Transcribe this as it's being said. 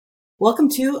Welcome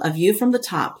to A View from the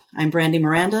Top. I'm Brandy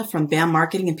Miranda from BAM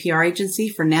Marketing and PR Agency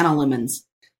for NanoLemons.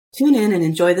 Tune in and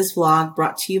enjoy this vlog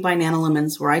brought to you by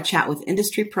NanoLemons, where I chat with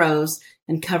industry pros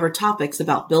and cover topics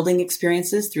about building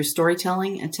experiences through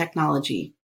storytelling and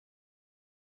technology.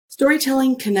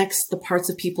 Storytelling connects the parts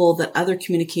of people that other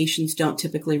communications don't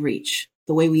typically reach.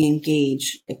 The way we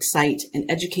engage, excite, and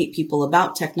educate people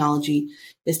about technology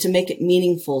is to make it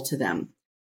meaningful to them.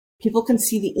 People can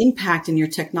see the impact in your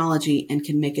technology and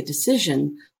can make a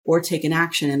decision or take an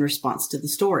action in response to the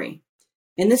story.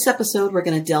 In this episode, we're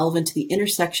going to delve into the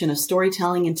intersection of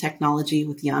storytelling and technology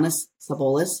with Yanis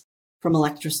Sabolis from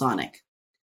Electrosonic.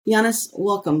 Yanis,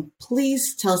 welcome.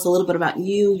 Please tell us a little bit about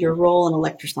you, your role in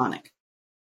Electrosonic.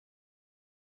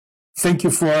 Thank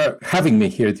you for having me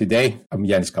here today. I'm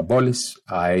Yanis Sabolis.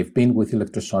 I've been with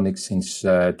Electrosonic since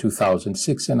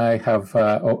 2006, and I have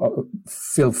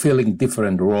fulfilling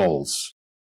different roles.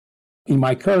 In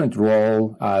my current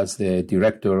role as the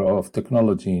Director of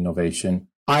Technology Innovation,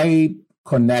 I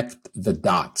connect the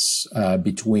dots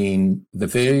between the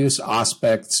various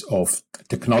aspects of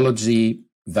technology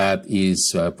that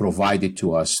is provided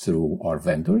to us through our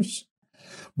vendors,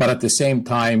 but at the same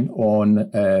time on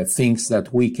things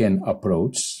that we can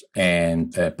approach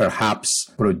and perhaps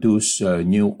produce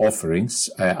new offerings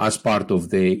as part of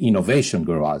the innovation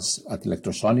garage at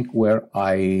Electrosonic, where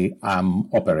I am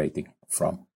operating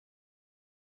from.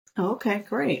 Okay,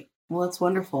 great. Well, that's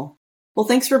wonderful. Well,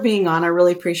 thanks for being on. I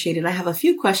really appreciate it. I have a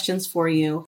few questions for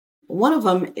you. One of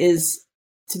them is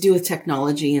to do with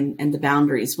technology and the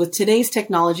boundaries. With today's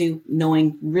technology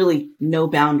knowing really no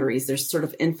boundaries, there's sort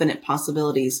of infinite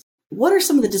possibilities. What are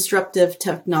some of the disruptive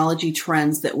technology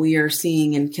trends that we are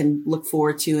seeing and can look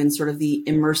forward to in sort of the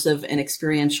immersive and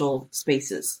experiential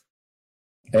spaces?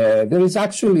 There is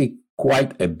actually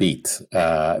quite a bit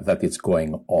that is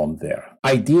going on there.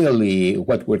 Ideally,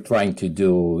 what we're trying to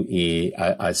do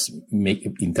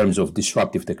in terms of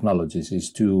disruptive technologies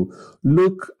is to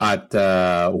look at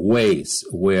ways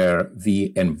where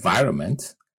the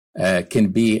environment can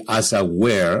be as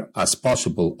aware as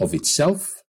possible of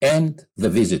itself and the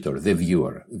visitor, the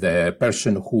viewer, the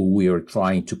person who we are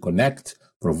trying to connect,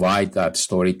 provide that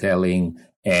storytelling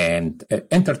and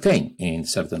entertain in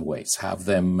certain ways, have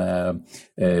them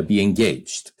be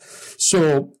engaged.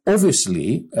 So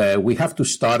obviously, we have to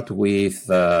start with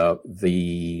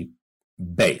the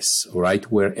base, right,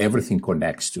 where everything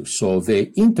connects to. So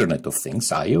the Internet of Things,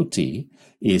 IoT,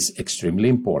 is extremely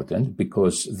important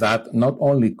because that not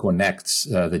only connects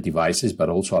the devices, but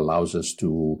also allows us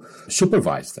to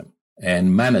supervise them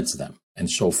and manage them and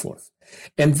so forth.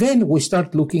 And then we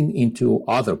start looking into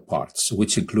other parts,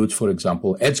 which includes, for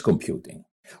example, edge computing,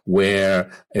 where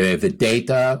the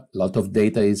data, a lot of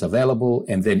data is available,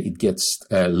 and then it gets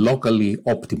locally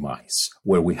optimized,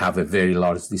 where we have a very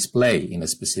large display in a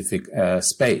specific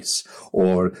space,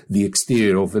 or the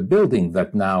exterior of a building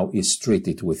that now is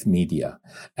treated with media.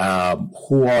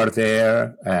 Who are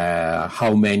there,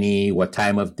 how many, what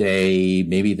time of day,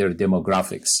 maybe their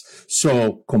demographics.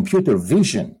 So computer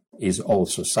vision is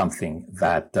also something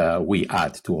that we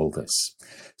add to all this.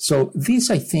 So these,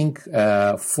 I think,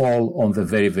 fall on the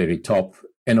very, very top.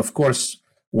 And of course,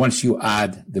 once you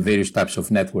add the various types of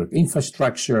network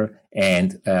infrastructure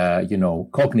and,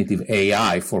 cognitive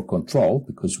AI for control,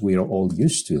 because we are all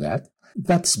used to that,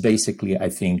 that's basically, I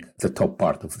think, the top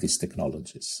part of these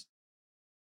technologies.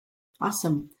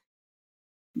 Awesome.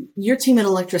 Your team at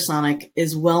Electrosonic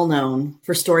is well known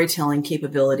for storytelling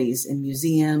capabilities in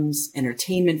museums,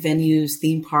 entertainment venues,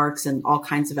 theme parks, and all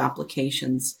kinds of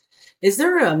applications. Is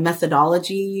there a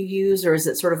methodology you use, or is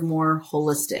it sort of more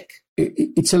holistic?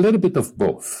 It's a little bit of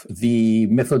both. The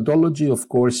methodology, of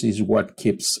course, is what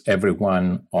keeps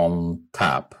everyone on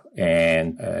tap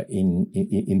and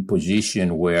in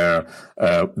position where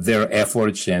their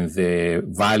efforts and the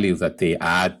value that they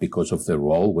add because of their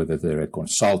role, whether they're a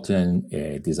consultant,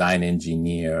 a design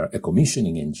engineer, a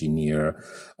commissioning engineer,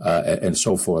 and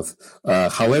so forth.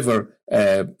 However,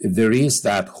 there is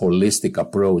that holistic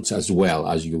approach as well,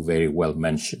 as you very well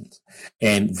mentioned.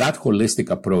 And that holistic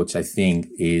approach, I think,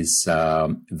 is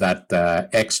that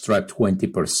extra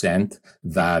 20%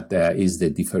 that is the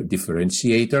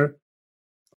differentiator.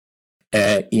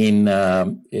 In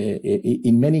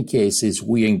many cases,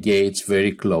 we engage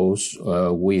very close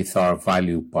with our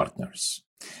value partners.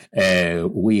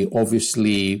 We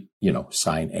obviously,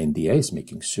 sign NDAs,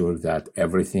 making sure that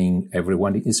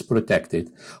everyone is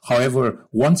protected. However,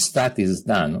 once that is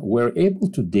done, we're able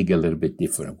to dig a little bit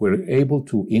different. We're able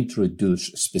to introduce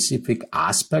specific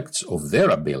aspects of their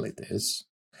abilities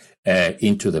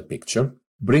into the picture,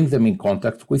 bring them in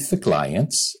contact with the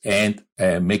clients and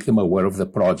make them aware of the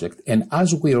project. And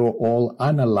as we are all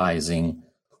analyzing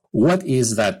what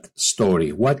is that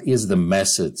story, what is the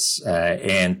message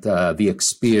and the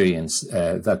experience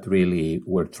that really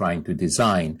we're trying to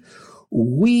design,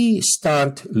 we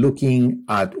start looking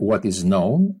at what is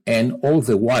known and all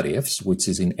the what ifs, which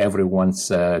is in everyone's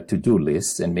to-do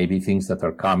list and maybe things that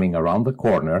are coming around the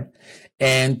corner.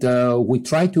 And we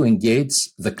try to engage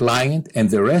the client and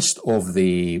the rest of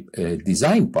the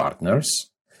design partners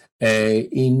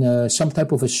in some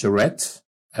type of a charrette,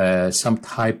 some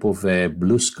type of a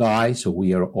blue sky, so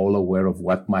we are all aware of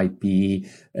what might be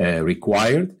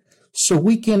required, so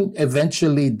we can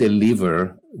eventually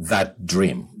deliver that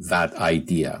dream, that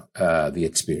idea, the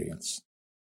experience.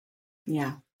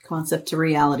 Yeah, concept to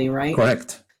reality, right?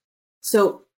 Correct.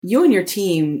 So you and your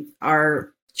team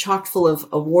are chock full of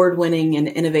award-winning and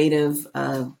innovative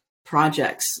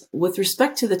projects. With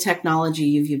respect to the technology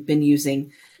you've been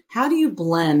using, how do you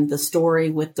blend the story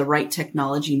with the right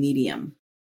technology medium?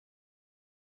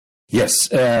 Yes.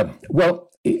 Well,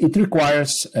 it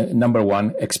requires, number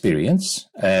one, experience,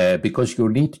 because you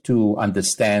need to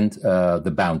understand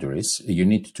the boundaries. You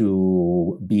need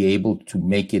to be able to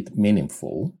make it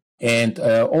meaningful. And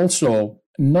also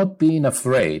not being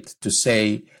afraid to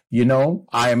say,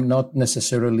 I am not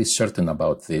necessarily certain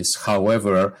about this.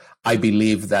 However, I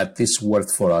believe that this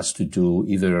worked for us to do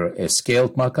either a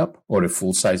scaled markup or a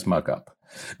full-size markup.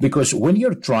 Because when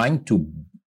you're trying to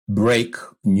break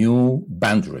new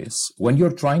boundaries, when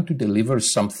you're trying to deliver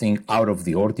something out of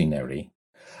the ordinary,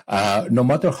 no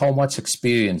matter how much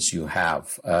experience you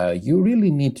have, you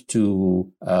really need to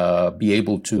be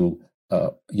able to,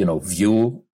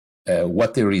 view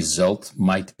what the result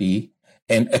might be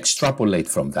and extrapolate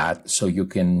from that, so you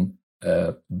can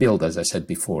build, as I said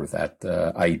before, that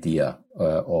idea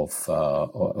of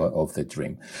the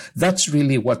dream. That's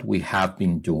really what we have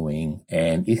been doing,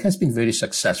 and it has been very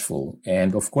successful.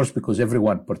 And of course, because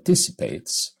everyone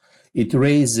participates, it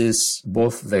raises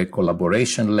both the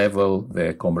collaboration level,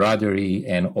 the camaraderie,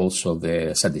 and also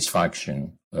the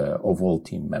satisfaction of all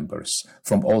team members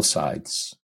from all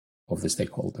sides of the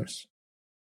stakeholders.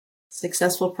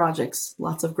 Successful projects,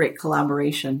 lots of great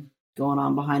collaboration going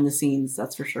on behind the scenes,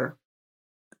 that's for sure.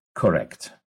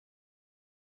 Correct.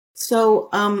 So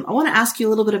I want to ask you a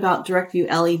little bit about DirectView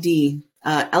LED.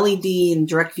 LED and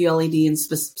DirectView LED and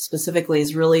specifically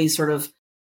has really sort of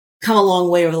come a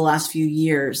long way over the last few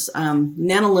years.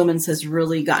 Nanolumens has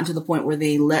really gotten to the point where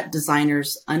they let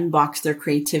designers unbox their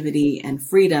creativity and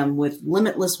freedom with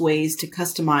limitless ways to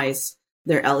customize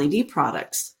their LED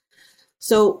products.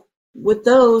 So with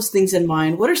those things in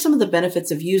mind, what are some of the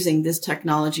benefits of using this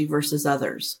technology versus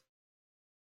others?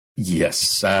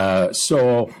 Yes.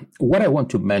 So what I want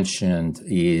to mention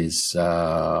is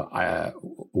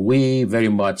we very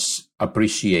much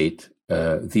appreciate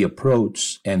the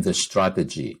approach and the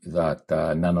strategy that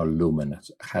Nanolumen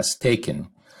has taken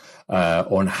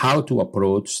on how to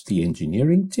approach the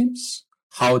engineering teams,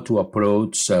 how to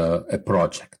approach a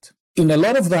project. In a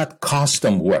lot of that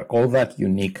custom work, all that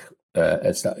unique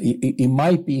it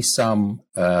might be some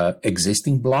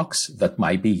existing blocks that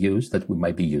might be used, that we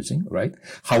might be using, right?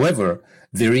 However,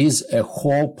 there is a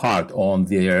whole part on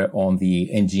the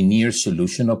engineer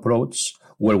solution approach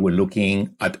where we're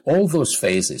looking at all those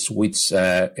phases, which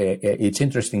it's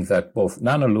interesting that both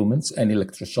Nanolumens and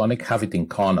Electrosonic have it in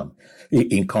common.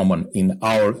 In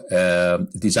our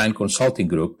design consulting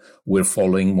group, we're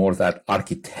following more that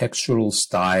architectural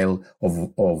style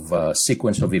of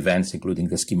sequence of events, including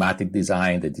the schematic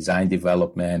design, the design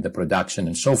development, the production,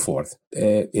 and so forth.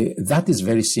 That is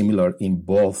very similar in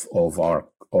both of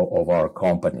our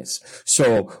companies.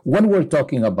 So when we're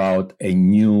talking about a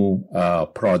new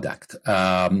product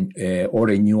or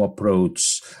a new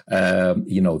approach,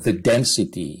 the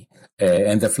density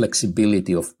and the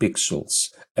flexibility of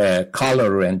pixels,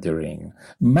 color rendering,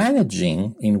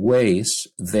 managing in ways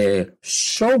the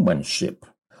showmanship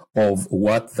of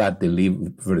what that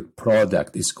delivered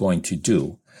product is going to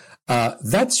do.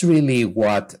 That's really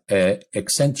what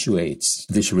accentuates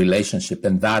this relationship,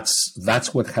 and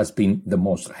that's what has been the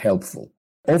most helpful.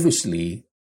 Obviously,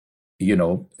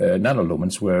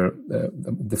 Nanolumens were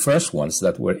the first ones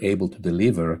that were able to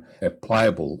deliver a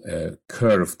pliable,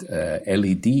 curved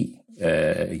LED.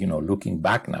 Looking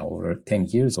back now over 10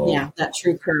 years old. Yeah, that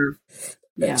true curve.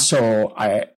 Yeah. So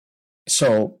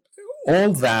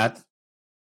all that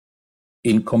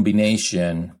in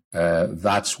combination,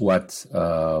 that's what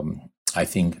I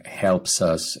think helps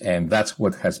us, and that's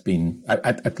what has been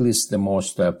at least the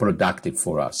most productive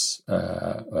for us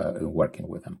working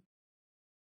with them.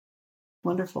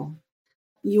 Wonderful.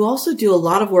 You also do a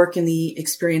lot of work in the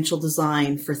experiential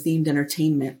design for themed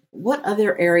entertainment. What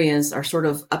other areas are sort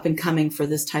of up and coming for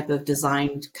this type of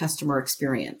designed customer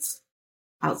experience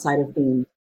outside of theme?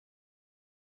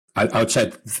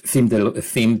 Outside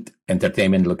themed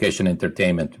entertainment, location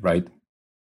entertainment, right?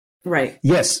 Right.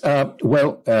 Yes.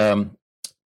 What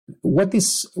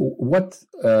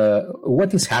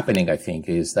is happening, I think,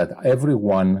 is that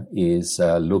everyone is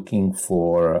looking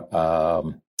for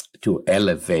to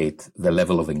elevate the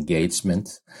level of engagement.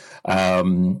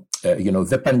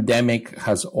 The pandemic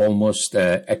has almost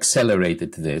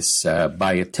accelerated this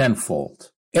by a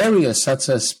tenfold. Areas such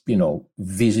as,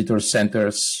 visitor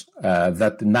centers,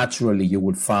 that naturally you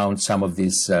would find some of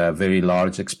these very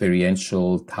large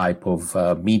experiential type of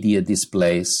media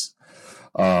displays,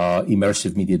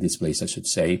 immersive media displays, I should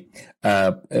say.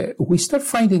 We start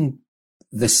finding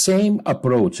the same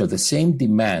approach or the same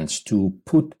demands to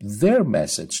put their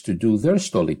message, to do their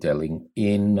storytelling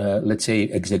in, let's say,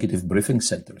 executive briefing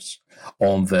centers,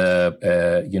 on the,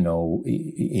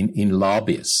 in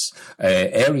lobbies,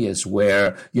 areas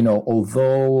where,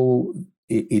 although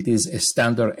it is a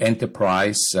standard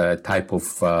enterprise type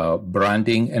of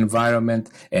branding environment,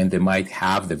 and they might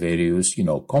have the various,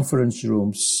 conference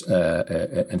rooms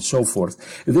and so forth.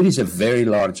 There is a very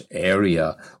large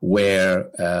area where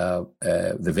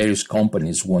the various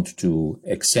companies want to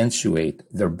accentuate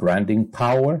their branding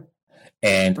power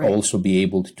and also be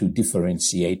able to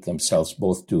differentiate themselves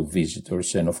both to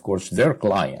visitors and, of course, their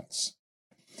clients.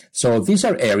 So these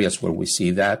are areas where we see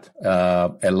that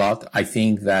a lot. I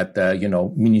think that,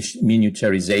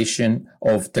 miniaturization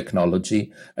of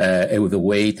technology, the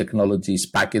way technology is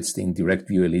packaged in direct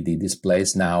view LED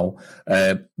displays now,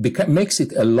 makes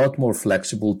it a lot more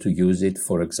flexible to use it,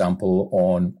 for example,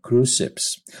 on cruise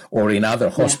ships or in other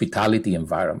hospitality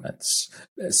environments.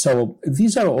 So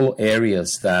these are all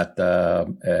areas that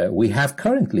we have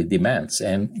currently demands,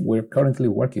 and we're currently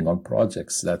working on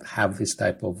projects that have this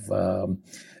type of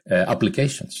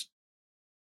applications.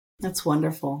 That's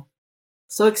wonderful.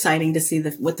 So exciting to see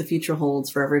what the future holds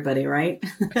for everybody, right?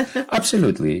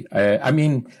 Absolutely. I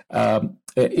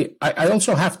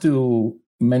also have to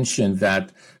mention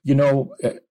that,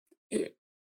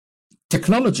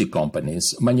 technology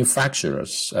companies,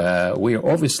 manufacturers, we are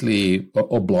obviously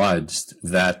obliged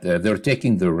that they're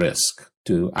taking the risk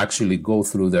to actually go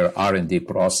through their R&D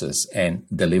process and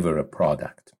deliver a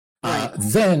product.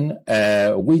 Then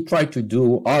we try to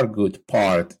do our good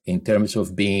part in terms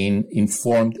of being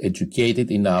informed, educated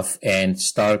enough, and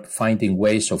start finding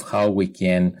ways of how we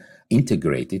can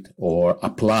integrate it or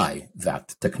apply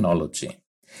that technology.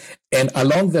 And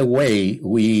along the way,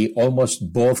 we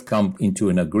almost both come into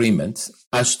an agreement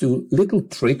as to little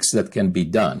tricks that can be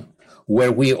done,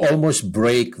 where we almost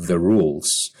break the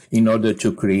rules in order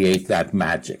to create that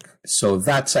magic. So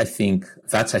that's I think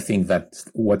that's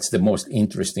what's the most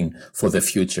interesting for the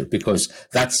future, because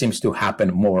that seems to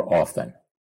happen more often.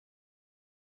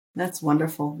 That's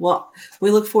wonderful. Well,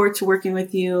 we look forward to working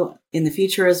with you in the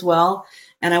future as well.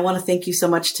 And I want to thank you so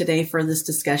much today for this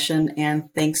discussion.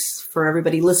 And thanks for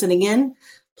everybody listening in.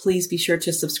 Please be sure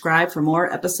to subscribe for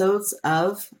more episodes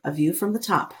of A View from the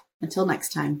Top. Until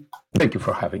next time. Thank you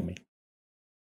for having me.